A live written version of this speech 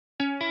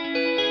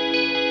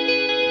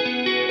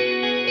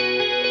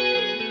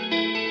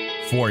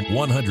For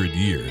 100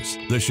 years,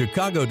 the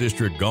Chicago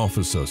District Golf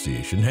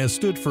Association has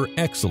stood for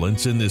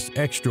excellence in this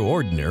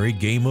extraordinary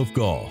game of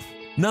golf.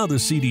 Now the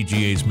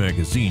CDGA's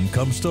magazine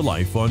comes to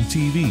life on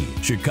TV.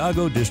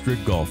 Chicago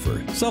District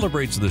Golfer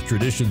celebrates the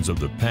traditions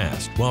of the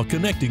past while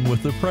connecting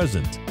with the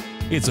present.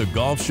 It's a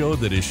golf show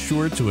that is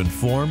sure to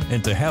inform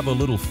and to have a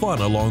little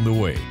fun along the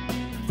way.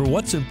 For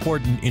what's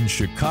important in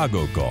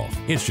Chicago golf,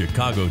 it's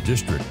Chicago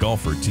District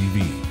Golfer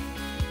TV.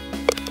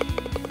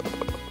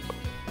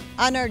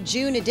 On our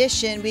June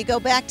edition, we go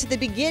back to the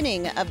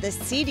beginning of the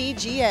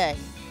CDGA.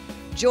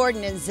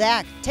 Jordan and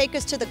Zach take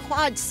us to the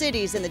Quad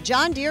Cities in the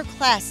John Deere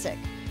Classic.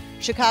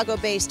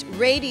 Chicago-based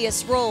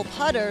radius roll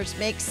putters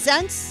make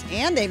sense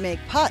and they make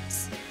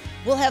putts.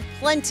 We'll have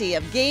plenty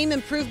of game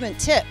improvement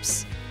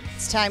tips.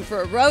 It's time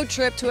for a road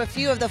trip to a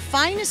few of the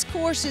finest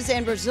courses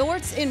and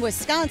resorts in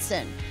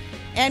Wisconsin.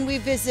 And we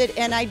visit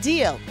an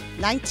ideal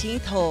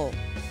 19th hole.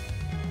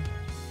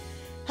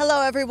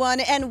 Hello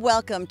everyone and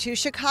welcome to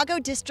Chicago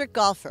District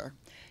Golfer.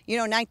 You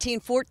know,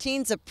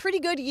 1914's a pretty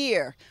good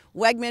year.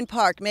 Wegman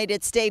Park made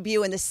its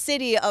debut in the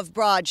city of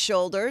broad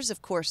shoulders.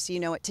 Of course, you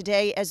know it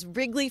today as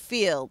Wrigley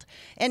Field.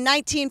 And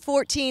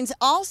 1914's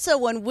also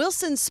when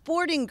Wilson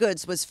Sporting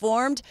Goods was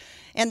formed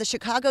and the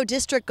Chicago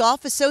District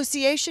Golf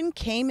Association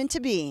came into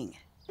being.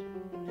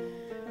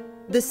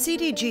 The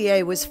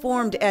CDGA was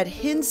formed at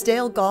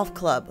Hinsdale Golf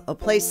Club, a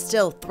place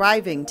still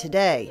thriving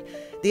today.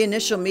 The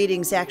initial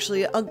meeting's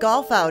actually a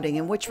golf outing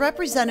in which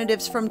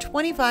representatives from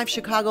 25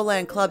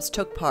 Chicagoland clubs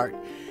took part.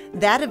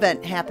 That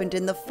event happened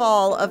in the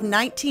fall of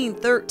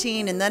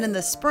 1913, and then in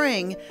the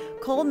spring,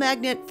 coal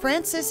magnate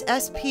Francis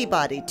S.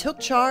 Peabody took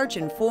charge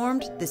and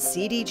formed the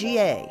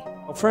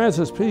CDGA.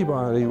 Francis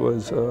Peabody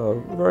was a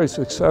very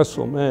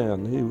successful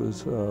man. He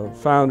was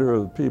founder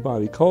of the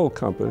Peabody Coal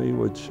Company,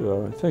 which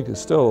I think is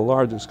still the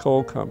largest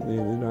coal company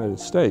in the United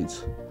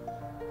States.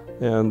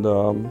 And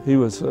he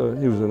was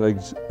an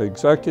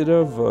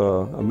executive,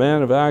 a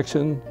man of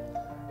action,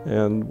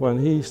 and when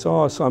he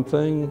saw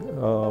something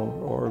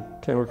or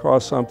came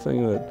across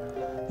something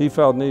that he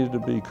felt needed to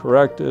be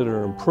corrected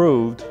or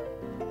improved,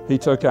 he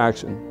took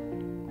action.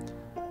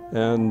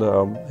 And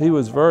he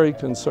was very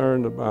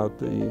concerned about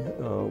the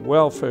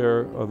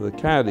welfare of the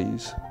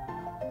caddies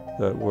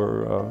that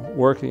were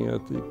working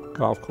at the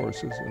golf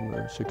courses in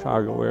the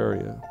Chicago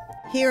area.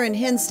 Here in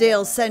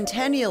Hinsdale's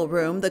Centennial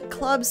Room, the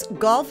club's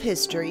golf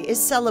history is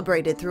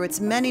celebrated through its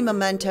many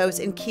mementos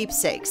and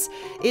keepsakes.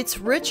 Its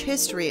rich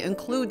history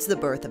includes the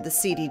birth of the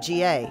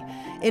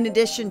CDGA. In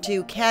addition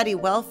to caddy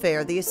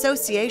welfare, the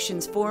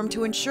associations formed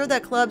to ensure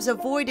that clubs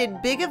avoided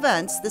big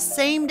events the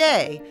same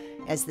day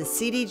as the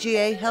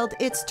CDGA held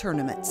its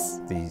tournaments.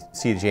 The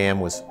CDGA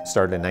was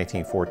started in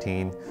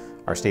 1914.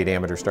 Our state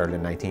amateur started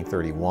in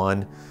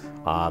 1931.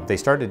 They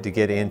started to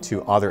get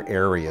into other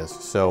areas.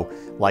 So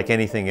like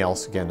anything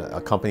else, again, a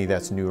company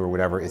that's new or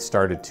whatever, it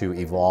started to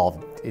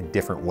evolve in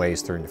different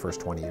ways during the first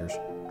 20 years.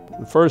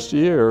 The first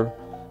year,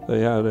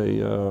 they had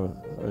a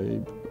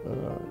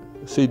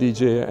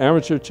CDGA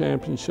Amateur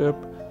Championship.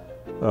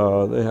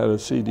 They had a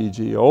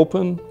CDGA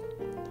Open,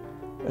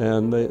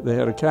 and they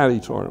had a caddy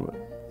tournament.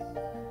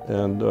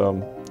 And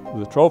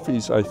the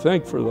trophies, I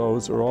think, for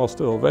those are all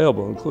still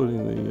available,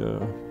 including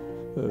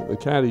the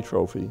caddy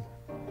trophy.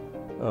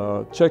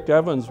 Chick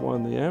Evans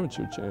won the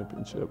amateur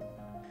championship.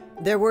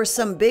 There were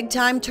some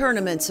big-time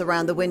tournaments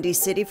around the Windy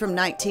City from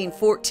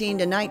 1914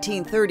 to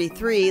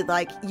 1933,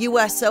 like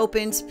U.S.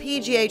 Opens,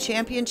 PGA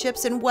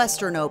Championships, and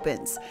Western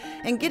Opens.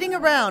 And getting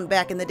around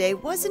back in the day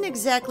wasn't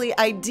exactly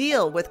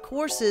ideal with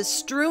courses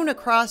strewn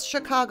across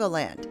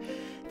Chicagoland.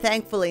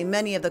 Thankfully,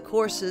 many of the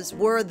courses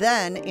were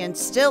then, and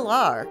still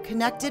are,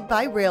 connected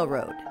by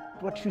railroad.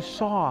 What you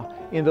saw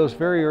in those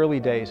very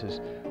early days is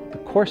the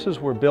courses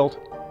were built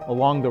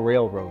along the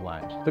railroad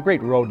lines. The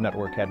great road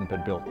network hadn't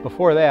been built.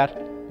 Before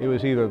that, it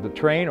was either the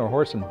train or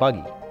horse and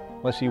buggy,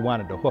 unless you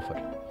wanted to hoof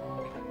it.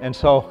 And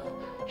so,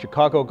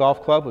 Chicago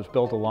Golf Club was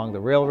built along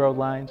the railroad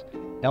lines.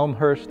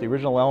 Elmhurst, the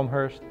original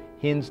Elmhurst,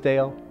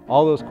 Hinsdale,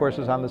 all those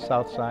courses on the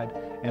south side.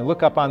 And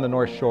look up on the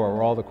North Shore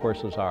where all the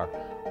courses are.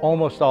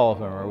 Almost all of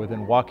them are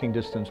within walking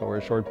distance or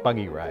a short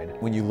buggy ride.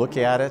 When you look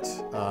at it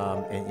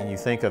and you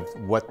think of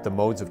what the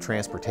modes of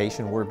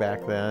transportation were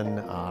back then,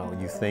 when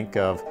you think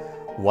of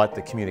what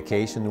the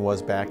communication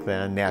was back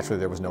then, naturally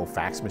there was no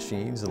fax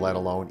machines, let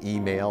alone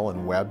email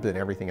and web and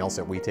everything else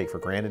that we take for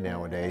granted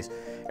nowadays.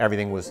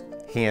 Everything was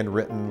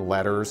handwritten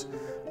letters.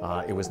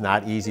 It was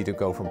not easy to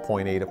go from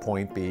point A to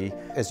point B.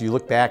 As you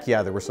look back,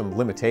 yeah, there were some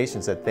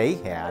limitations that they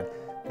had.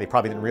 They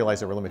probably didn't realize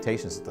there were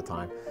limitations at the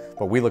time.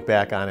 But we look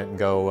back on it and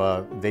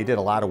go, they did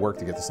a lot of work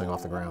to get this thing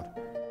off the ground.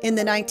 In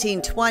the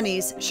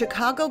 1920s,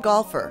 Chicago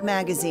Golfer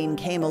magazine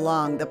came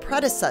along, the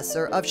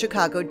predecessor of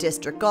Chicago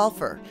District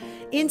Golfer.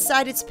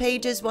 Inside its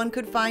pages, one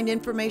could find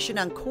information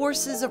on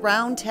courses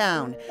around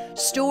town,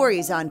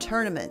 stories on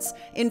tournaments,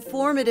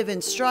 informative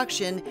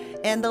instruction,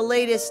 and the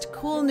latest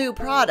cool new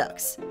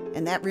products.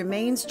 And that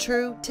remains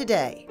true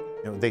today.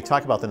 You know, they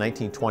talk about the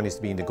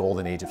 1920s being the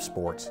golden age of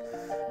sports.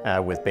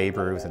 with Babe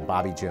Ruth and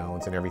Bobby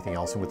Jones and everything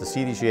else. And with the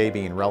CDGA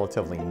being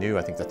relatively new,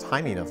 I think the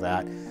timing of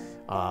that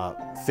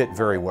fit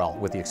very well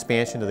with the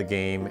expansion of the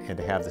game and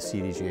to have the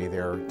CDGA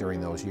there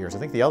during those years. I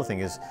think the other thing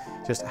is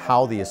just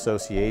how the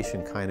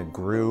association kind of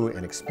grew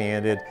and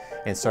expanded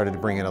and started to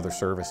bring in other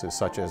services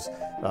such as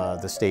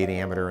the state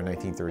amateur in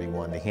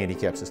 1931, the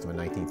handicap system in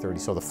 1930.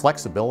 So the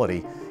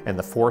flexibility and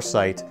the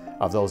foresight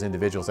of those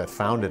individuals that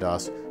founded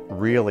us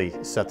really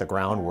set the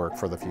groundwork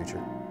for the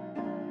future.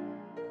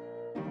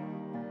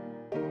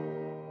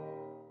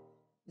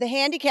 The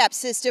handicap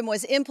system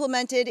was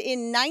implemented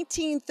in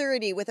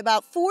 1930 with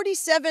about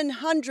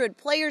 4,700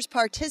 players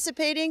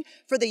participating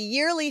for the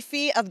yearly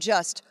fee of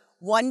just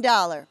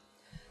 $1.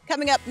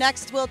 Coming up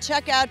next, we'll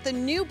check out the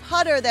new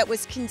putter that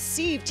was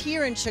conceived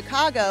here in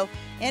Chicago,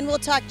 and we'll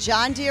talk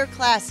John Deere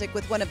Classic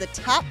with one of the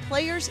top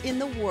players in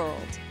the world.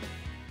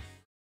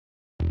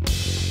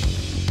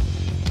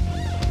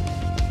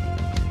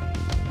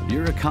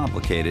 You're a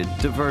complicated,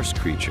 diverse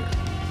creature.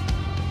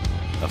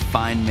 A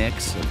fine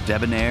mix of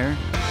debonair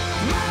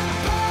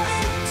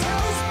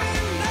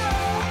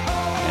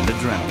and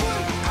adrenaline,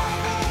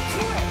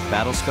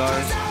 battle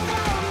scars,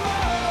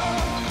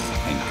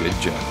 and good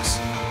jokes.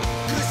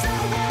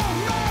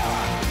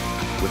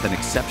 With an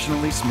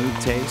exceptionally smooth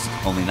taste,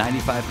 only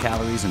 95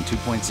 calories and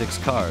 2.6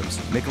 carbs,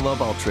 Michelob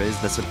Ultra is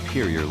the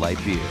superior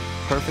light beer,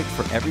 perfect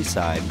for every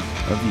side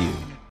of you.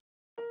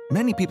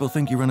 Many people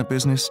think you run a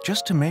business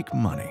just to make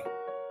money.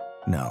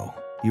 No,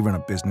 you run a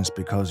business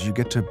because you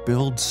get to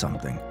build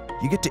something.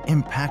 You get to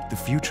impact the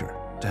future,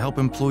 to help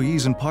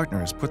employees and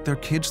partners put their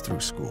kids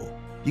through school.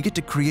 You get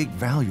to create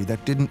value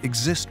that didn't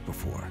exist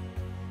before,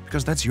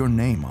 because that's your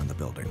name on the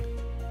building.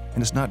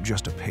 And it's not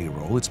just a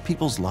payroll, it's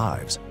people's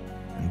lives,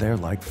 and they're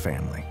like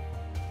family.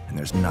 And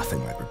there's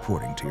nothing like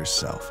reporting to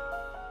yourself.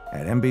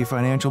 At MB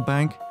Financial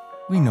Bank,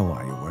 we know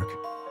why you work.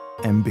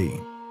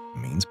 MB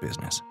means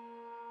business.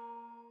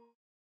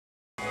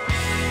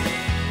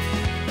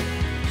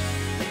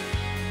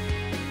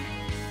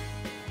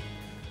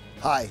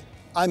 Hi,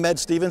 I'm Ed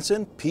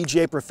Stevenson,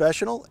 PGA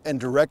professional and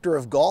director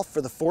of golf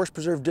for the Forest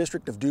Preserve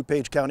District of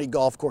DuPage County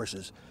Golf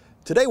Courses.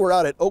 Today we're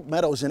out at Oak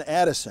Meadows in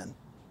Addison.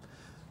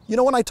 You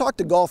know, when I talk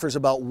to golfers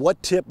about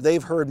what tip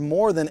they've heard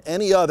more than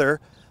any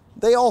other,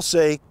 they all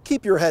say,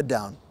 keep your head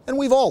down. And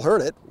we've all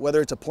heard it, whether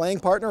it's a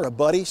playing partner, a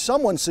buddy,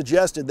 someone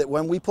suggested that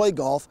when we play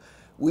golf,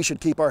 we should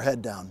keep our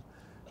head down.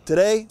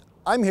 Today,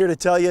 I'm here to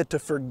tell you to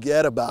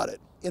forget about it.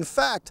 In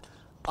fact,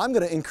 I'm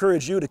going to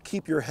encourage you to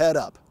keep your head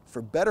up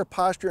for better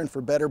posture and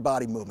for better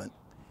body movement.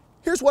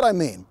 Here's what I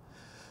mean.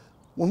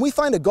 When we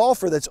find a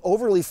golfer that's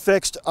overly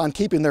fixed on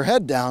keeping their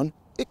head down,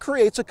 it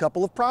creates a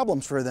couple of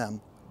problems for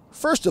them.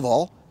 First of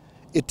all,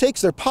 it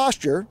takes their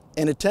posture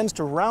and it tends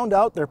to round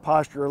out their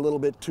posture a little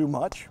bit too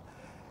much.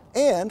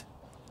 And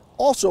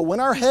also, when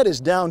our head is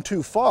down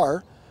too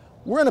far,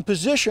 we're in a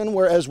position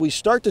where as we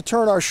start to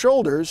turn our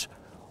shoulders,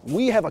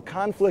 we have a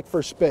conflict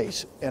for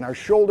space and our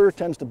shoulder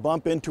tends to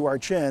bump into our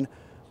chin,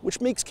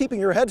 which makes keeping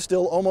your head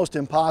still almost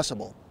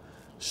impossible.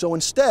 So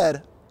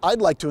instead, I'd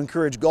like to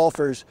encourage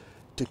golfers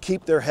to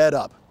keep their head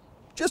up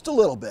just a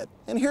little bit.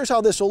 And here's how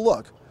this will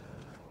look.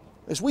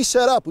 As we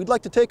set up, we'd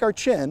like to take our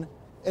chin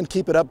and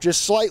keep it up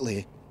just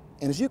slightly.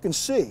 And as you can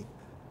see,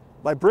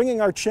 by bringing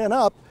our chin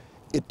up,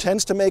 it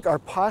tends to make our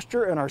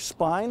posture and our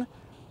spine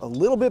a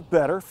little bit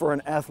better for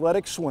an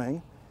athletic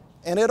swing.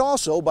 And it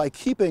also, by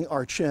keeping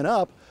our chin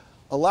up,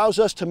 allows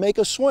us to make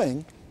a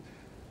swing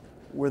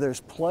where there's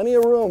plenty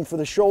of room for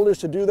the shoulders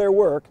to do their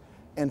work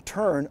and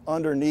turn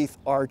underneath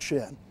our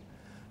chin.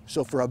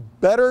 So for a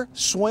better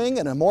swing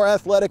and a more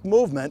athletic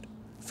movement,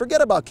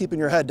 forget about keeping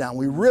your head down.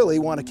 We really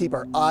want to keep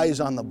our eyes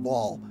on the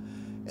ball.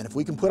 And if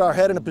we can put our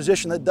head in a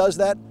position that does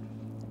that,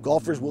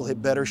 golfers will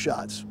hit better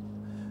shots.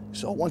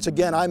 So once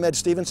again, I'm Ed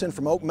Stevenson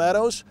from Oak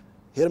Meadows.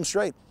 Hit 'em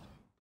straight.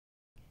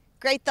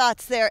 Great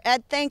thoughts there,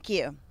 Ed. Thank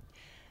you.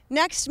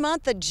 Next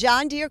month, the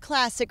John Deere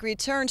Classic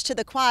returns to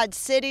the Quad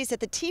Cities at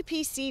the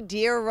TPC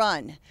Deere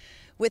Run.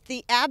 With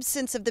the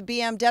absence of the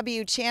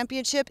BMW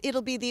Championship,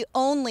 it'll be the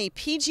only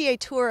PGA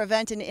Tour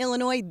event in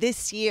Illinois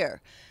this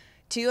year.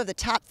 2 of the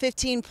top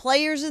 15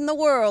 players in the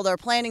world are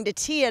planning to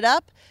tee it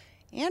up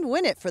and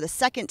win it for the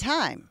second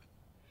time.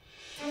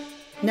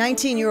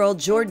 19-year-old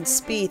Jordan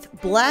Spieth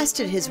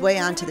blasted his way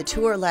onto the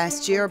tour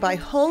last year by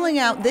holing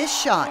out this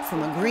shot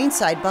from a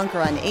greenside bunker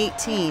on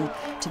 18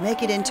 to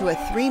make it into a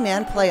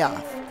 3-man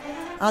playoff.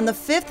 On the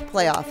 5th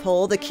playoff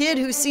hole, the kid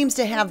who seems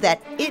to have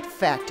that it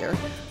factor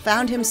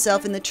found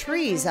himself in the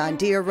trees on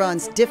Deere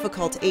Run's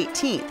difficult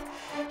 18th.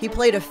 He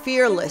played a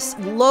fearless,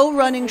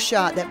 low-running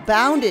shot that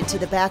bounded to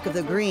the back of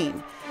the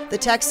green. The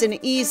Texan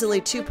easily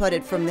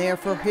 2-putted from there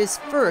for his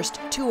first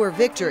tour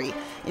victory,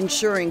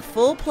 ensuring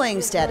full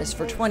playing status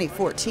for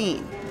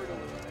 2014.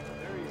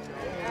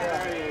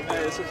 Hey,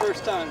 it's the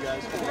first time,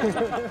 guys.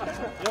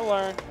 You'll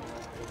learn.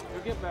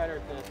 You'll get better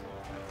at this.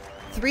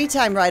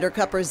 3-time Ryder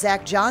Cupper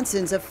Zach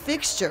Johnson's a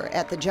fixture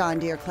at the John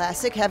Deere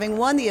Classic, having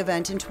won the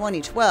event in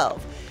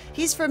 2012.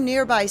 He's from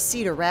nearby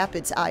Cedar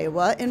Rapids,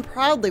 Iowa, and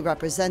proudly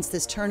represents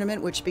this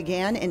tournament, which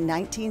began in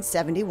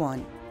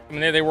 1971. I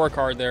mean, they work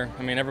hard there.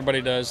 I mean,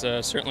 everybody does.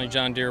 Certainly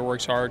John Deere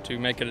works hard to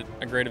make it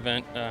a great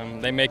event.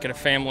 They make it a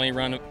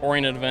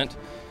family-oriented event.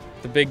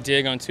 The big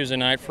dig on Tuesday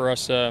night for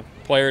us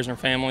players and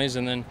families,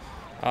 and then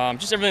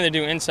just everything they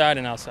do inside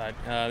and outside.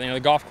 The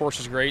golf course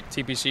is great.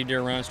 TPC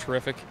Deere Run is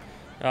terrific.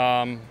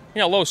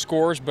 Low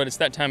scores, but it's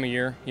that time of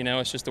year.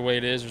 It's just the way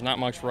it is. There's not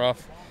much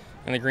rough,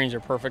 and the greens are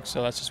perfect.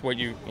 So that's just what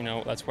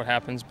that's what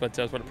happens. But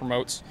that's what it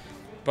promotes.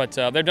 But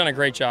they've done a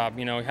great job.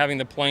 Having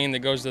the plane that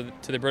goes to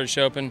the British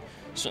Open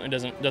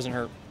certainly doesn't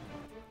hurt.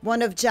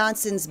 One of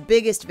Johnson's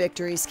biggest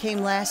victories came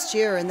last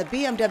year in the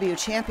BMW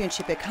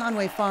Championship at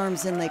Conway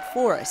Farms in Lake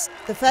Forest.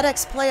 The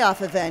FedEx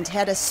playoff event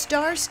had a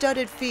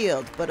star-studded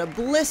field, but a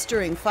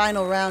blistering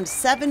final round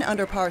 7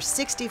 under par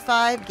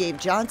 65 gave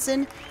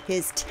Johnson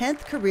his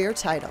 10th career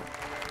title.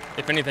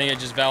 If anything, it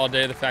just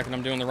validated the fact that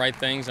I'm doing the right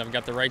things. I've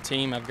got the right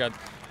team. I've got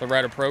the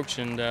right approach,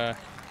 and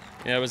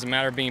it was a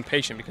matter of being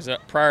patient, because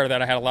prior to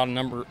that I had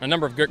a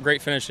number of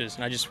great finishes,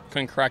 and I just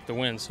couldn't crack the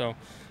win. So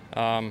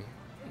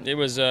it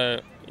was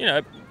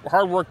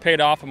hard work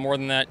paid off, and more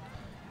than that,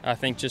 I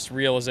think just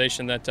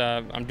realization that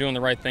I'm doing the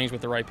right things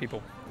with the right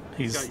people.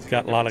 He's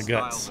got a lot of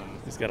guts.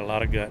 He's got a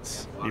lot of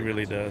guts. He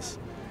really does.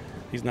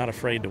 He's not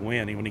afraid to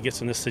win. When he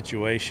gets in this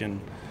situation,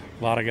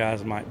 a lot of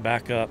guys might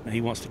back up, and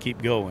he wants to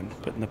keep going,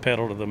 putting the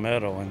pedal to the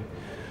metal, and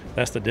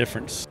that's the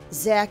difference.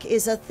 Zach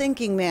is a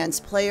thinking man's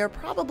player,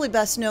 probably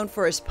best known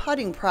for his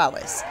putting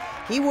prowess.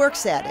 He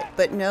works at it,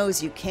 but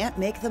knows you can't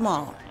make them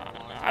all.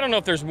 I don't know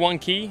if there's one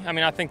key. I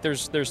mean, I think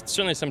there's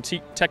certainly some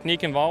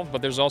technique involved,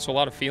 but there's also a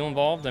lot of feel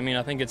involved. I mean,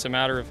 I think it's a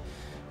matter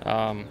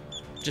of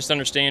just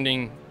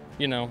understanding,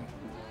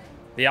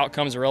 the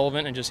outcomes are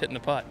relevant and just hitting the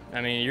putt.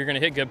 I mean, you're going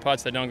to hit good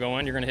putts that don't go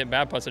in. You're going to hit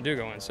bad putts that do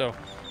go in. So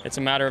it's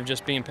a matter of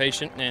just being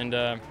patient and,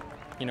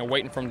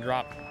 waiting for them to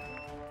drop.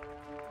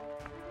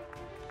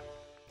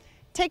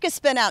 Take a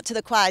spin out to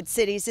the Quad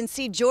Cities and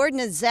see Jordan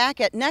and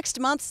Zach at next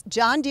month's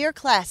John Deere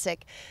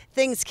Classic.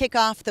 Things kick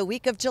off the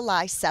week of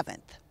July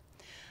 7th.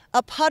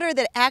 A putter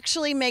that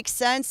actually makes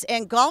sense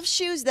and golf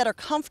shoes that are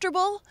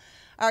comfortable?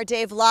 Our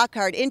Dave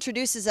Lockhart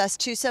introduces us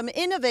to some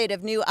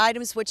innovative new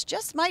items which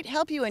just might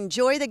help you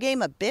enjoy the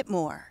game a bit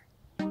more.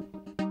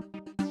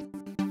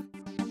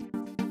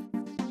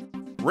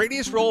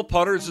 Radius Roll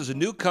Putters is a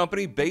new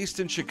company based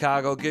in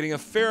Chicago getting a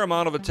fair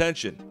amount of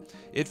attention.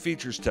 It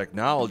features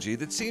technology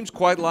that seems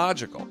quite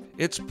logical.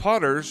 Its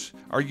putters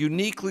are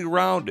uniquely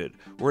rounded,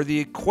 where the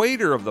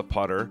equator of the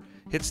putter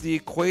hits the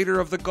equator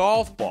of the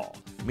golf ball,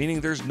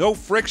 meaning there's no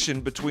friction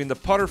between the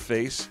putter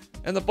face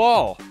and the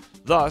ball.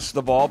 Thus,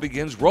 the ball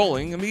begins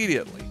rolling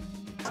immediately.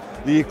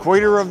 The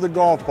equator of the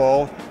golf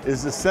ball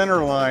is the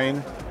center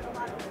line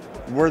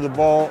where the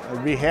ball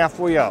would be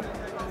halfway up,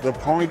 the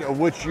point at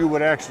which you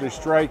would actually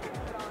strike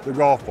the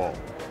golf ball.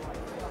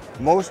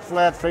 Most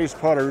flat-face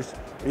putters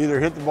either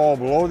hit the ball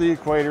below the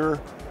equator,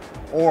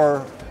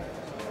 or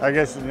I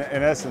guess in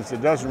essence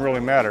it doesn't really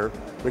matter,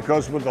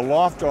 because with the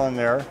loft on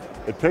there,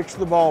 it picks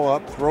the ball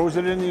up, throws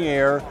it in the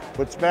air,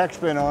 puts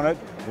backspin on it.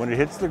 When it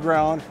hits the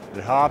ground,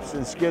 it hops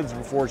and skids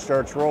before it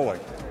starts rolling.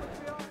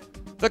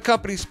 The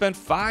company spent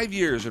 5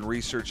 years in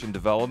research and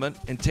development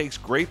and takes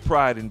great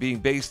pride in being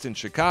based in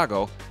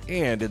Chicago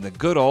and in the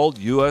good old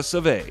US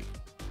of A.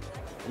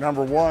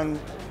 Number one,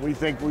 we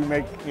think we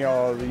make,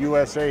 the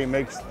USA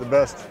makes the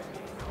best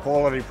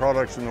quality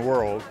products in the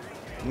world.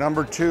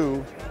 Number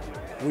two,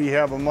 we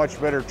have a much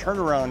better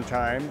turnaround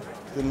time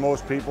than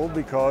most people,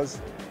 because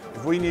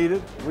if we need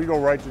it, we go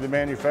right to the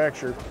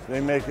manufacturer. They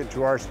make it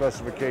to our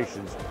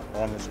specifications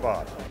on the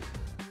spot.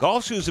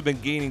 Golf shoes have been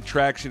gaining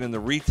traction in the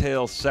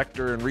retail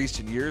sector in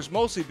recent years,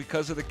 mostly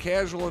because of the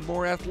casual and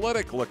more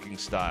athletic-looking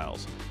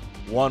styles.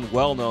 One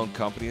well-known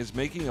company is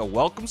making a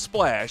welcome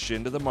splash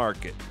into the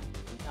market.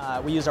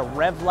 We use a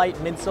Rev Light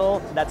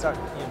midsole. That's our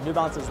New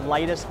Balance's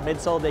lightest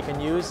midsole they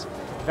can use.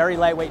 Very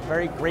lightweight,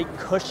 very great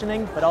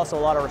cushioning, but also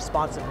a lot of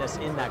responsiveness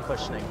in that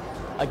cushioning.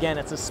 Again,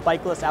 it's a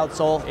spikeless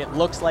outsole. It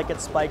looks like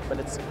it's spiked, but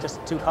it's just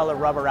a two-color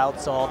rubber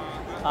outsole.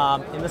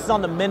 And this is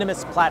on the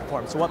Minimus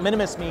platform. So what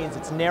Minimus means,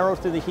 it's narrow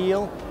through the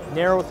heel,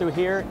 narrow through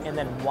here, and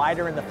then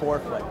wider in the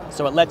forefoot.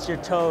 So it lets your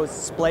toes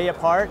splay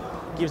apart,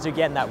 gives you,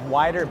 again, that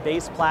wider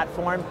base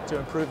platform to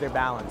improve their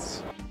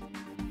balance.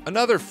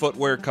 Another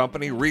footwear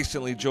company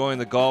recently joined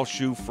the golf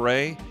shoe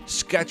fray.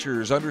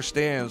 Skechers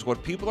understands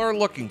what people are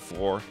looking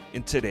for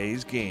in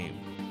today's game.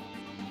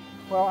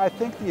 Well, I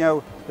think,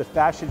 the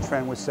fashion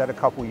trend was set a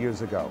couple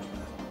years ago.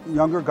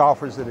 Younger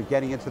golfers that are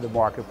getting into the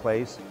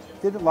marketplace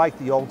didn't like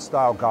the old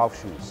style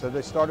golf shoes, so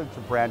they started to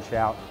branch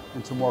out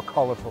into more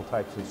colorful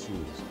types of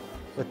shoes.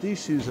 But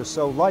these shoes are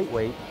so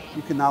lightweight,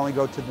 you can not only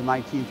go to the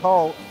 19th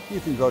hole,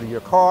 you can go to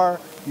your car,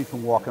 you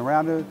can walk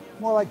around it,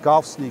 more like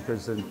golf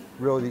sneakers than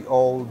really the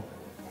old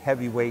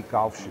heavyweight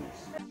golf shoes.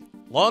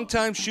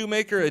 Longtime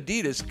shoemaker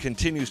Adidas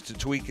continues to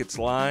tweak its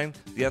line.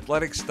 The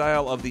athletic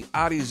style of the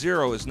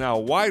Adizero is now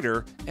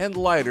wider and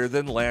lighter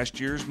than last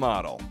year's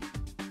model.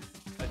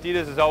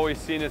 Adidas is always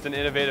seen as an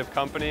innovative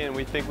company, and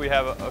we think we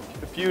have a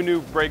few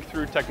new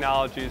breakthrough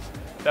technologies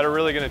that are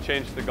really going to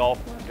change the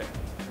golf market.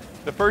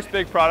 The first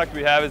big product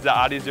we have is the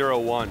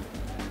Adizero 1.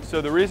 So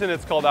the reason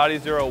it's called Adi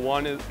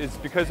 01 is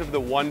because of the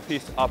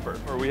one-piece upper,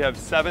 where we have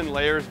 7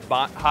 layers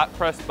hot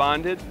press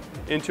bonded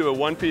into a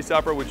one-piece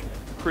upper, which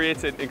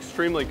creates an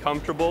extremely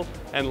comfortable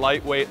and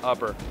lightweight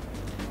upper.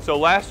 So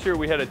last year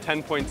we had a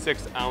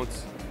 10.6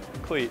 ounce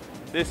cleat.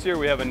 This year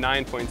we have a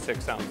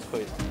 9.6 ounce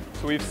cleat.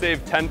 So we've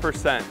saved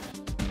 10%.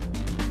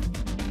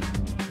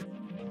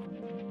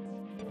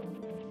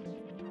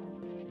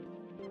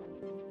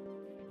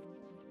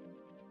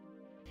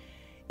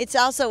 It's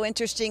also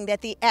interesting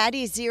that the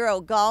Adi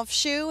Zero golf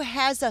shoe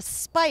has a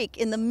spike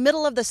in the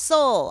middle of the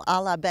sole,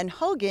 a la Ben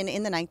Hogan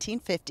in the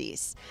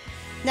 1950s.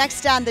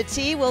 Next on the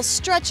tee, we'll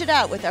stretch it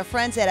out with our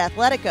friends at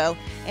Athletico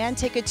and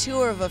take a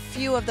tour of a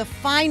few of the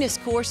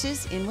finest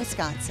courses in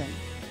Wisconsin.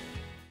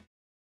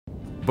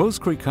 Bowes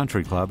Creek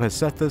Country Club has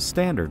set the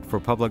standard for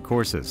public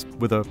courses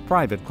with a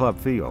private club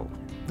feel.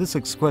 This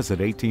exquisite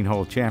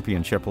 18-hole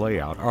championship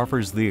layout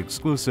offers the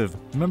exclusive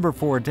Member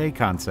for a Day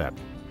concept.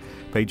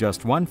 Pay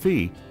just one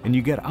fee and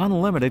you get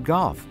unlimited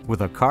golf with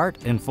a cart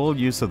and full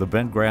use of the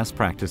bent grass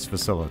practice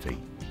facility.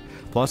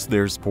 Plus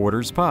there's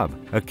Porter's Pub,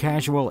 a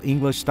casual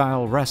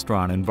English-style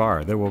restaurant and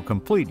bar that will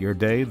complete your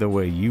day the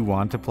way you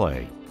want to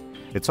play.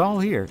 It's all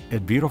here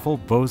at beautiful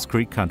Bowes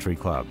Creek Country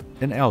Club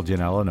in Elgin,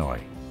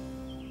 Illinois.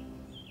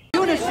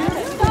 Are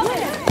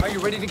you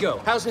ready to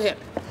go? How's the hip?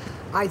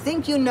 I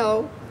think you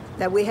know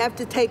that we have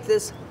to take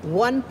this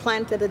one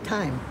plant at a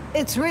time.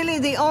 It's really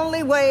the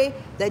only way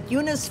that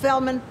Eunice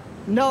Feldman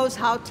knows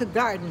how to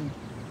garden.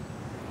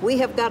 We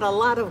have got a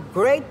lot of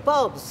great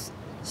bulbs,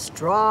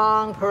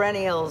 strong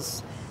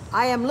perennials.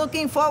 I am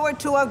looking forward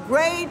to a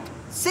great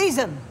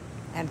season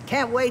and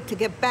can't wait to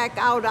get back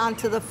out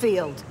onto the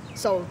field.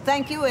 So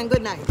thank you and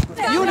good night.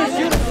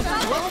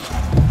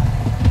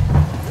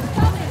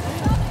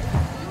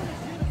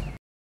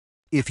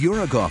 If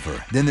you're a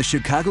golfer, then the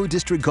Chicago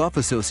District Golf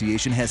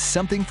Association has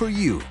something for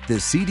you. The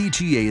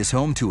CDGA is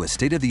home to a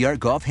state-of-the-art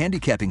golf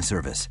handicapping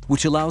service,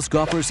 which allows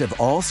golfers of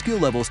all skill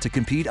levels to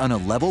compete on a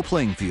level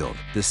playing field.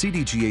 The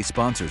CDGA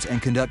sponsors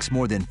and conducts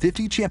more than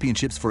 50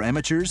 championships for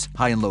amateurs,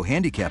 high and low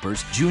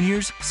handicappers,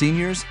 juniors,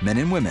 seniors, men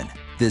and women.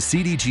 The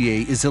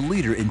CDGA is a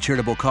leader in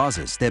charitable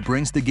causes that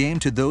brings the game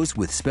to those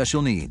with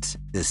special needs.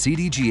 The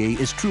CDGA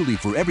is truly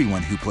for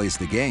everyone who plays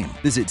the game.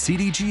 Visit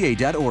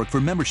cdga.org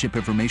for membership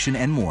information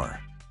and more.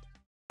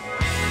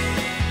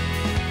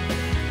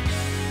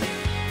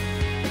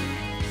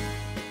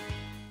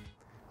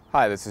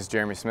 Hi, this is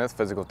Jeremy Smith,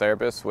 physical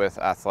therapist with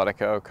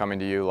Athletico, coming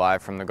to you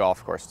live from the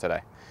golf course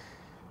today.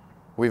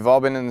 We've all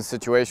been in the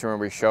situation where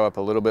we show up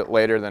a little bit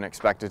later than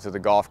expected to the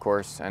golf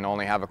course and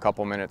only have a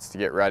couple minutes to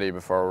get ready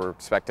before we're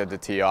expected to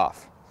tee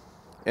off.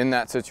 In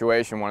that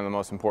situation, one of the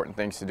most important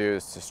things to do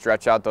is to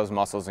stretch out those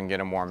muscles and get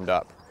them warmed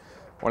up.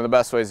 One of the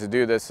best ways to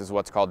do this is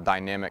what's called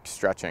dynamic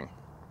stretching.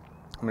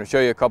 I'm going to show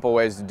you a couple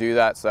ways to do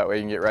that so that way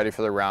you can get ready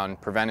for the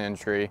round, prevent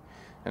injury,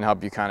 and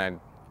help you kind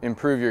of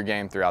improve your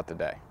game throughout the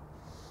day.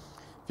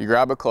 If you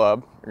grab a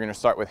club, you're going to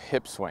start with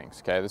hip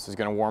swings. Okay, this is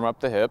going to warm up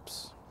the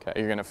hips. Okay,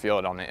 you're going to feel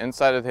it on the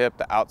inside of the hip,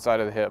 the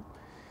outside of the hip.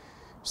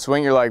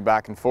 Swing your leg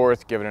back and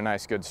forth, give it a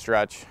nice good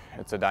stretch.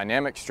 It's a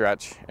dynamic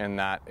stretch in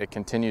that it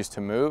continues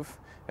to move.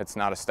 It's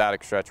not a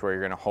static stretch where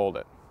you're going to hold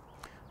it.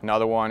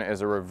 Another one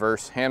is a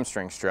reverse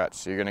hamstring stretch.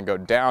 So you're going to go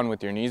down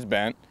with your knees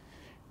bent,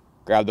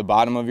 grab the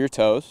bottom of your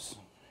toes,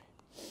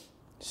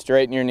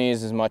 straighten your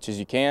knees as much as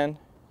you can,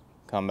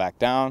 come back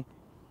down,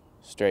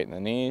 straighten the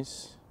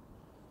knees,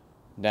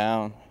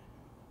 down,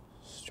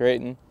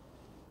 straighten,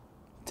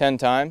 10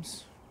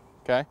 times,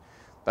 okay?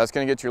 That's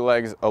gonna get your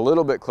legs a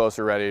little bit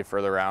closer ready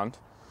for the round.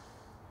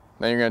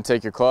 Then you're gonna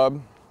take your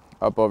club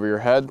up over your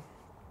head,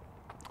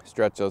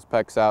 stretch those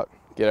pecs out,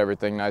 get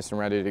everything nice and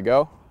ready to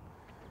go.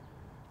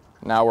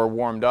 Now we're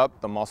warmed up,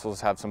 the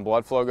muscles have some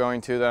blood flow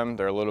going to them,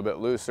 they're a little bit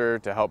looser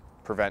to help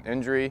prevent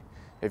injury.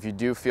 If you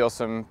do feel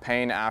some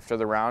pain after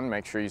the round,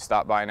 make sure you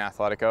stop by an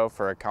Athletico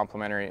for a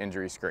complimentary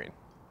injury screen.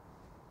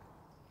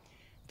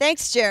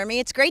 Thanks, Jeremy.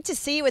 It's great to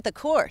see you at the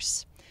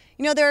course.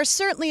 You know, there are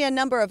certainly a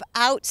number of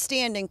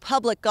outstanding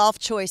public golf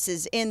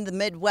choices in the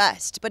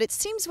Midwest, but it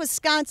seems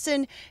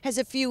Wisconsin has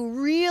a few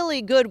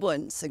really good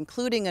ones,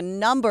 including a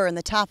number in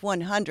the top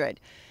 100.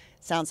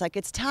 Sounds like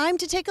it's time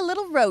to take a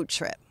little road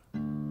trip.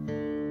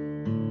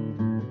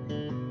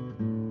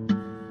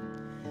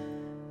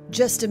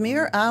 Just a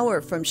mere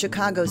hour from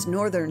Chicago's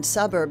northern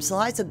suburbs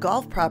lies a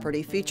golf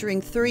property featuring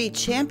 3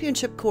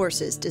 championship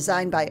courses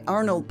designed by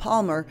Arnold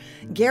Palmer,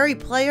 Gary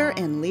Player,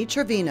 and Lee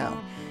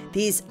Trevino.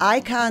 These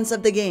icons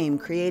of the game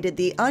created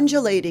the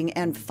undulating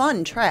and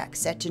fun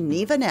tracks at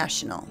Geneva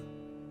National.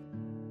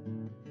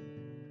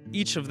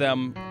 Each of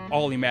them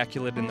all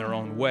immaculate in their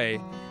own way,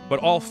 but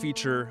all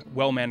feature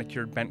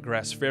well-manicured bent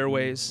grass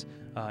fairways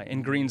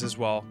and greens as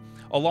well,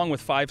 along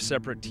with 5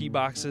 separate tee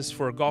boxes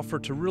for a golfer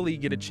to really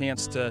get a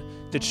chance to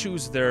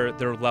choose their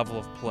level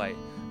of play.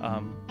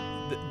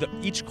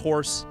 Each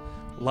course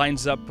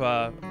lines up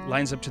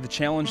to the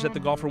challenge that the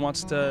golfer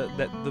wants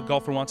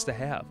to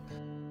have.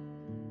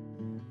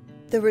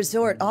 The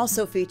resort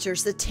also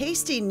features the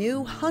tasty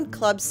new Hunt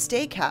Club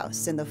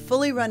Steakhouse and the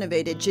fully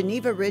renovated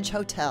Geneva Ridge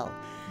Hotel.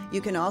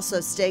 You can also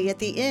stay at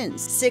the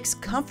inns, 6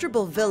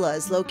 comfortable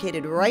villas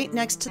located right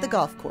next to the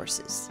golf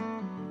courses.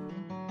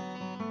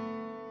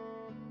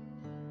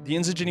 The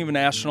Inns of Geneva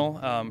National,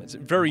 it's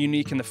very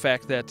unique in the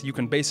fact that you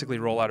can basically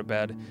roll out of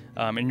bed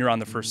and you're on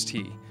the first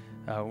tee.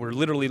 We're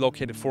literally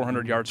located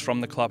 400 yards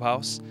from the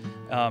clubhouse.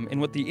 And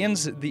what the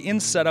inn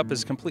setup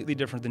is completely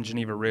different than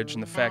Geneva Ridge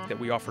in the fact that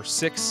we offer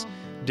 6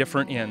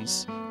 different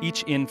inns,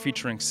 each inn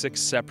featuring 6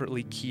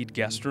 separately keyed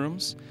guest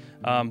rooms,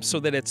 so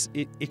that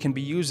it can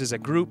be used as a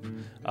group,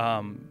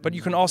 but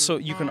you can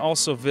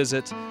also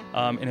visit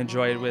and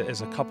enjoy it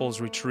as a couples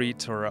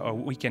retreat or a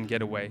weekend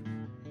getaway.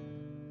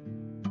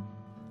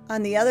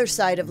 On the other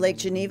side of Lake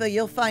Geneva,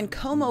 you'll find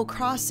Como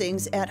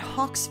Crossings at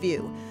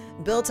Hawksview.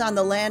 Built on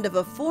the land of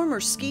a former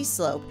ski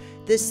slope,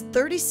 this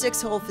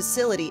 36-hole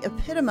facility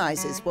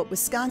epitomizes what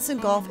Wisconsin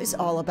golf is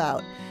all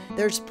about.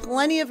 There's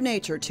plenty of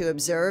nature to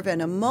observe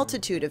and a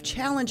multitude of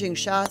challenging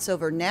shots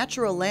over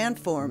natural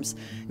landforms,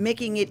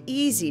 making it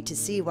easy to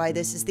see why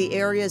this is the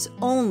area's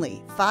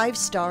only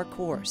 5-star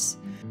course.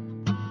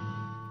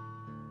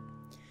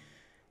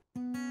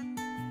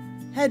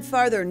 Head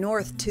farther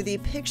north to the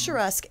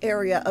picturesque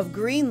area of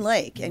Green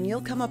Lake, and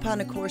you'll come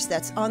upon a course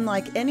that's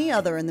unlike any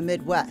other in the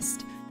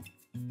Midwest.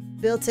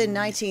 Built in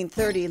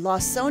 1930,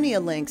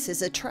 Lawsonia Links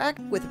is a track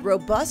with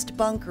robust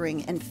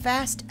bunkering and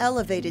fast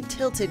elevated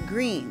tilted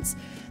greens.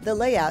 The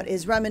layout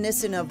is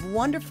reminiscent of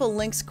wonderful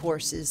links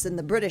courses in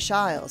the British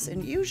Isles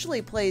and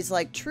usually plays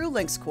like true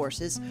links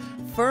courses,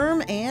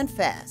 firm and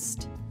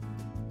fast.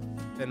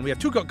 And we have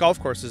 2 golf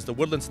courses, the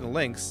Woodlands and the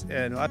Links,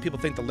 and a lot of people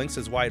think the Links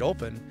is wide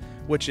open,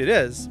 which it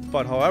is,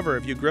 but however,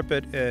 if you grip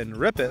it and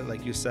rip it,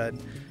 like you said,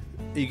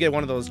 you get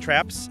one of those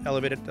traps,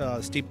 elevated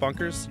steep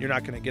bunkers, you're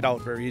not going to get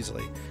out very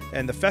easily.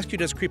 And the fescue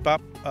does creep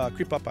up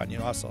on you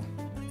also.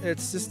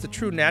 It's just the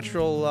true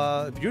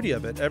natural beauty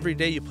of it. Every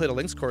day you play the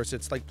links course,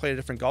 it's like playing a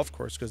different golf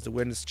course because the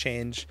winds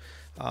change.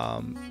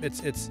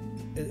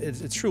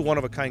 It's true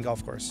one-of-a-kind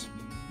golf course.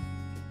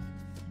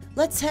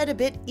 Let's head a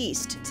bit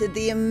east to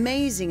the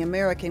amazing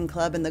American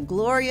Club and the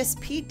glorious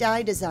Pete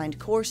Dye designed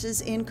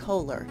courses in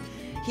Kohler.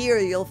 Here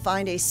you'll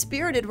find a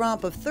spirited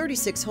romp of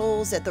 36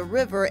 holes at the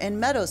River and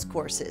Meadows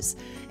courses.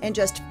 And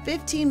just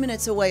 15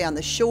 minutes away on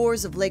the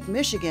shores of Lake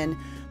Michigan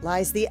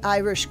lies the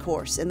Irish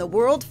course in the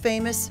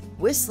world-famous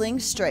Whistling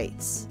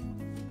Straits.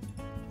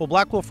 Well,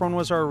 Black Wolf Run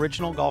was our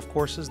original golf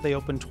courses. They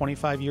opened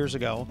 25 years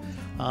ago,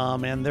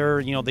 and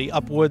they're the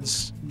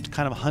upwoods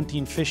kind of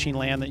hunting, fishing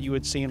land that you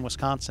would see in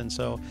Wisconsin.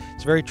 So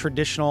it's very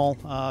traditional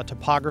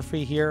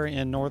topography here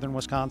in northern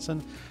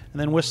Wisconsin. And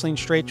then Whistling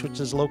Straits,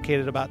 which is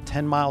located about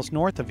 10 miles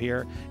north of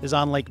here, is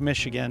on Lake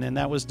Michigan, and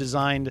that was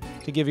designed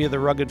to give you the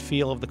rugged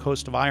feel of the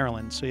coast of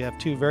Ireland. So you have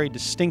 2 very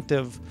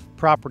distinctive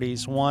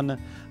properties,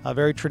 one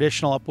very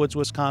traditional upwoods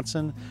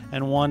Wisconsin,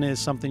 and one is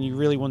something you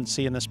really wouldn't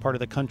see in this part of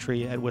the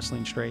country at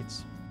Whistling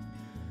Straits.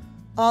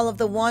 All of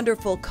the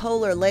wonderful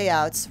Kohler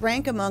layouts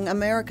rank among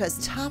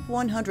America's top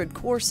 100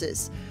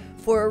 courses.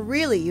 For a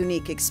really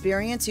unique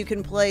experience, you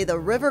can play the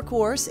river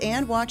course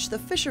and watch the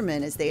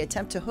fishermen as they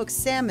attempt to hook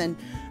salmon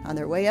on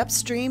their way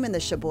upstream in the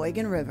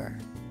Sheboygan River.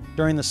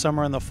 During the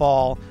summer and the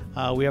fall,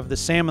 we have the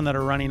salmon that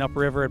are running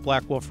upriver at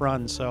Black Wolf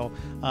Run. So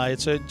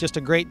it's just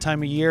a great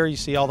time of year. You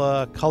see all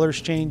the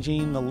colors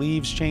changing, the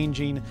leaves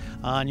changing,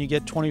 and you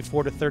get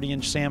 24 to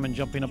 30-inch salmon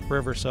jumping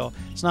upriver. So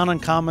it's not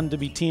uncommon to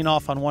be teeing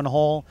off on one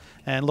hole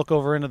and look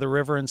over into the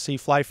river and see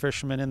fly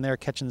fishermen in there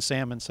catching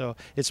salmon. So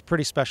it's a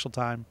pretty special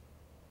time.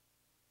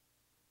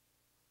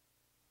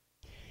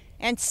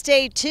 And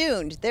stay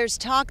tuned. There's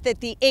talk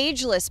that the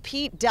ageless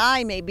Pete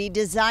Dye may be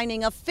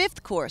designing a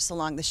 5th course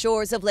along the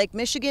shores of Lake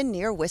Michigan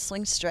near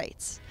Whistling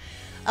Straits.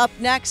 Up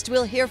next,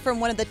 we'll hear from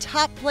one of the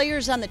top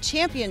players on the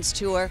Champions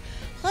Tour,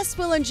 plus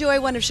we'll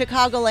enjoy one of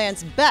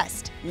Chicagoland's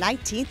best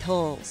 19th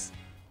holes.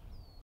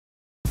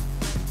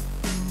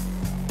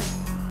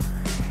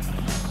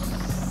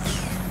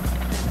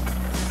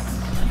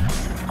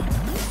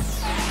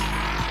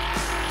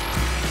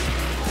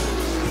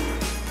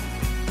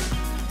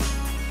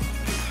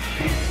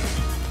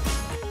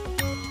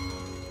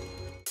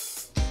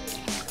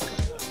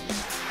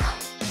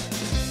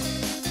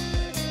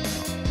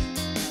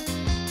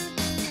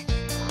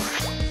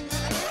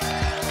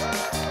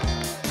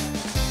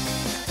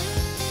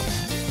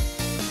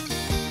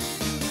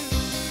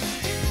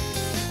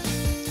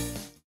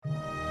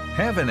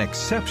 Have an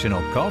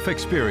exceptional golf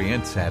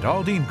experience at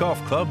Aldine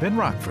Golf Club in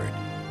Rockford,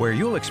 where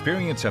you'll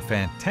experience a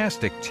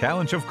fantastic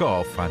challenge of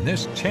golf on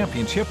this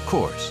championship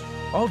course.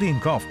 Aldine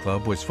Golf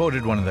Club was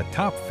voted one of the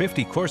top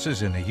 50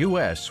 courses in the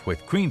U.S.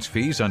 with greens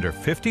fees under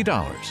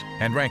 $50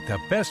 and ranked the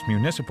best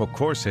municipal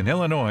course in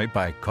Illinois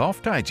by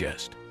Golf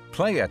Digest.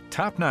 Play a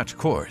top-notch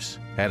course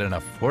at an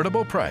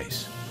affordable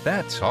price.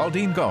 That's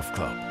Aldine Golf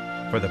Club.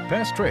 For the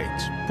best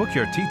rates, book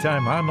your tee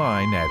time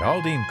online at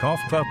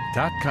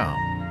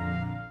aldinegolfclub.com.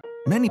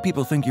 Many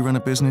people think you run a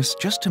business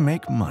just to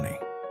make money.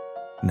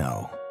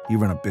 No, you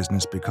run a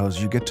business because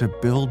you get to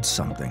build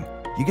something.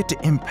 You get to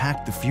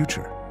impact the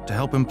future, to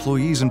help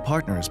employees and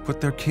partners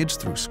put their kids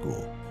through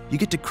school. You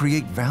get to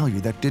create value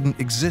that didn't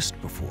exist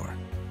before,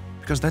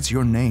 because that's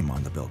your name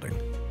on the building.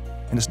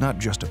 And it's not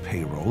just a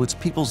payroll, it's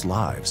people's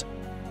lives.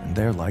 And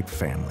they're like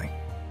family.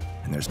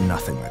 And there's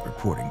nothing like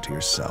reporting to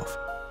yourself.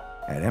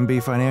 At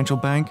MB Financial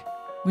Bank,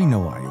 we know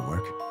why you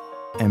work.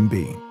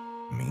 MB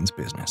means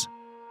business.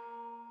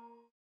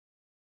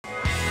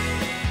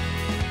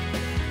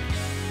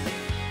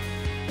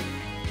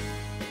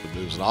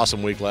 It was an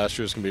awesome week last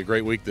year. It's going to be a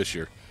great week this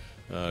year.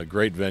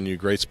 Great venue,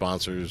 great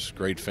sponsors,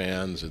 great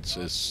fans.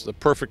 It's a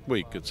perfect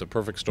week. It's a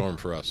perfect storm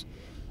for us.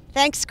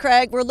 Thanks,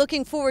 Craig. We're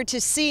looking forward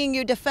to seeing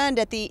you defend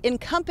at the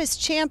Encompass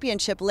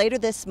Championship later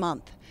this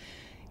month.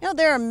 You know,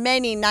 there are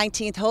many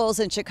 19th holes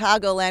in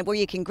Chicagoland where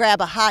you can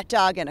grab a hot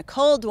dog and a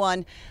cold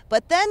one,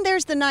 but then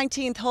there's the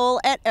 19th hole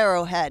at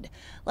Arrowhead.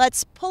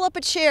 Let's pull up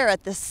a chair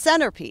at the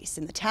centerpiece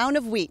in the town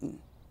of Wheaton.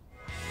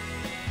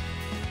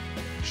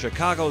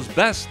 Chicago's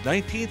best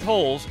 19th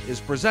holes is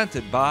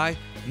presented by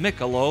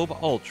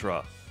Michelob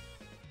Ultra.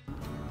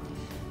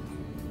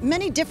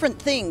 Many different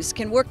things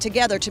can work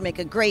together to make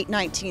a great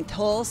 19th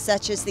hole,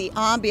 such as the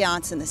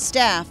ambiance and the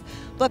staff,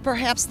 but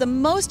perhaps the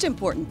most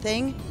important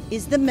thing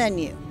is the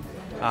menu.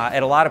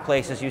 At a lot of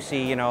places you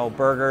see, you know,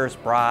 burgers,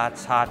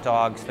 brats, hot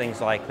dogs,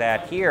 things like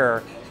that.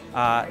 Here,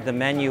 the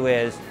menu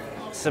is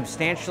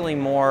substantially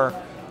more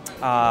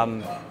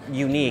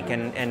unique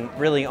and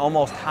really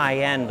almost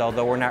high-end,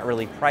 although we're not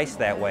really priced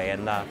that way.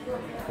 And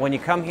when you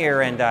come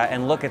here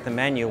and look at the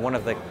menu, one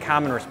of the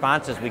common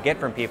responses we get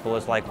from people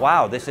is like,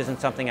 wow, this isn't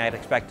something I'd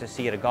expect to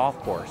see at a golf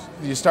course.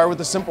 You start with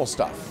the simple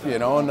stuff, you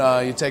know,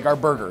 and you take our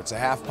burger. It's a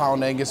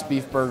half-pound Angus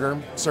beef burger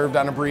served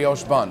on a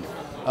brioche bun.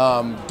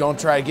 Don't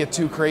try to get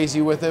too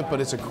crazy with it,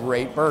 but it's a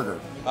great burger.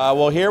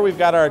 Well, here we've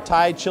got our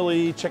Thai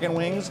chili chicken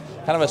wings,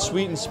 kind of a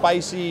sweet and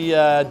spicy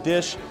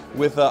dish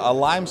with a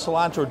lime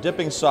cilantro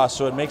dipping sauce,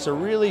 so it makes a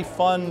really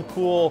fun,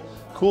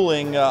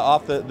 cooling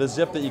off the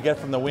zip that you get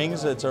from the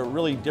wings. It's a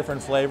really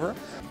different flavor.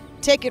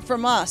 Take it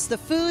from us, the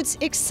food's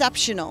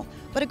exceptional,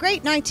 but a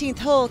great 19th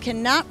hole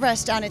cannot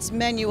rest on its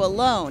menu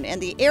alone,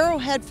 and the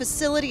Arrowhead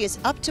facility is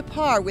up to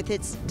par with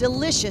its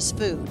delicious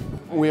food.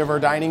 We have our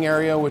dining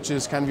area, which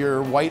is kind of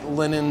your white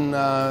linen,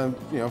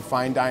 you know,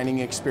 fine dining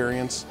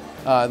experience.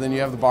 Then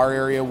you have the bar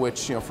area,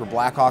 which, you know, for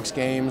Blackhawks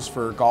games,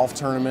 for golf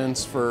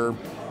tournaments, for,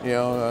 you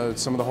know,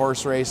 some of the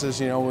horse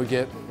races, you know, we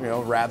get, you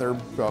know, rather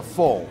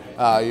full.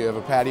 You have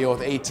a patio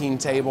with 18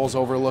 tables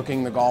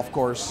overlooking the golf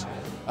course.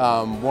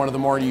 One of the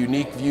more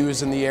unique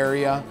views in the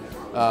area.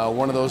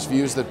 One of those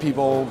views that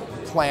people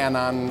plan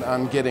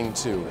on getting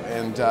to,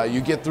 and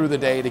you get through the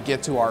day to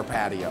get to our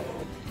patio.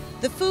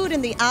 The food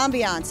and the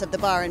ambiance of the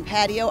bar and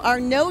patio are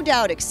no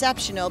doubt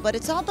exceptional, but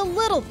it's all the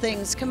little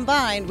things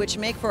combined which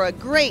make for a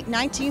great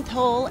 19th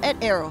hole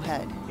at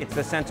Arrowhead. It's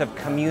the sense of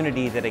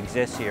community that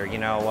exists here. You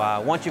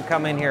know, once you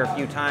come in here a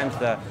few times,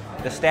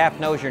 the staff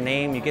knows your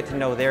name, you get to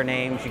know their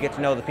names, you get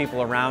to know the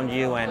people around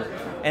you,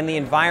 and the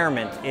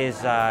environment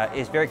is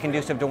very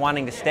conducive to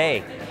wanting to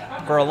stay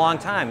for a long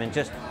time and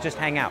just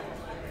hang out.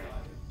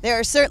 There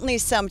are certainly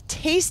some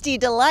tasty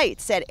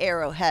delights at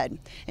Arrowhead.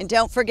 And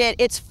don't forget,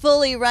 it's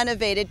fully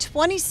renovated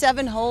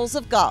 27 holes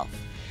of golf.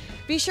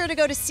 Be sure to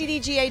go to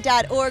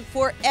cdga.org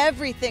for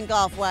everything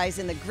golf-wise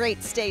in the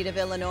great state of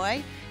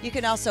Illinois. You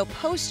can also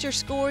post your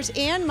scores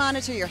and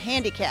monitor your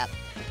handicap.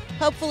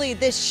 Hopefully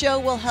this show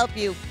will help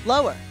you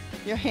lower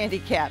your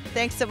handicap.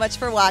 Thanks so much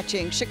for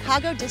watching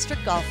Chicago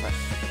District Golfer.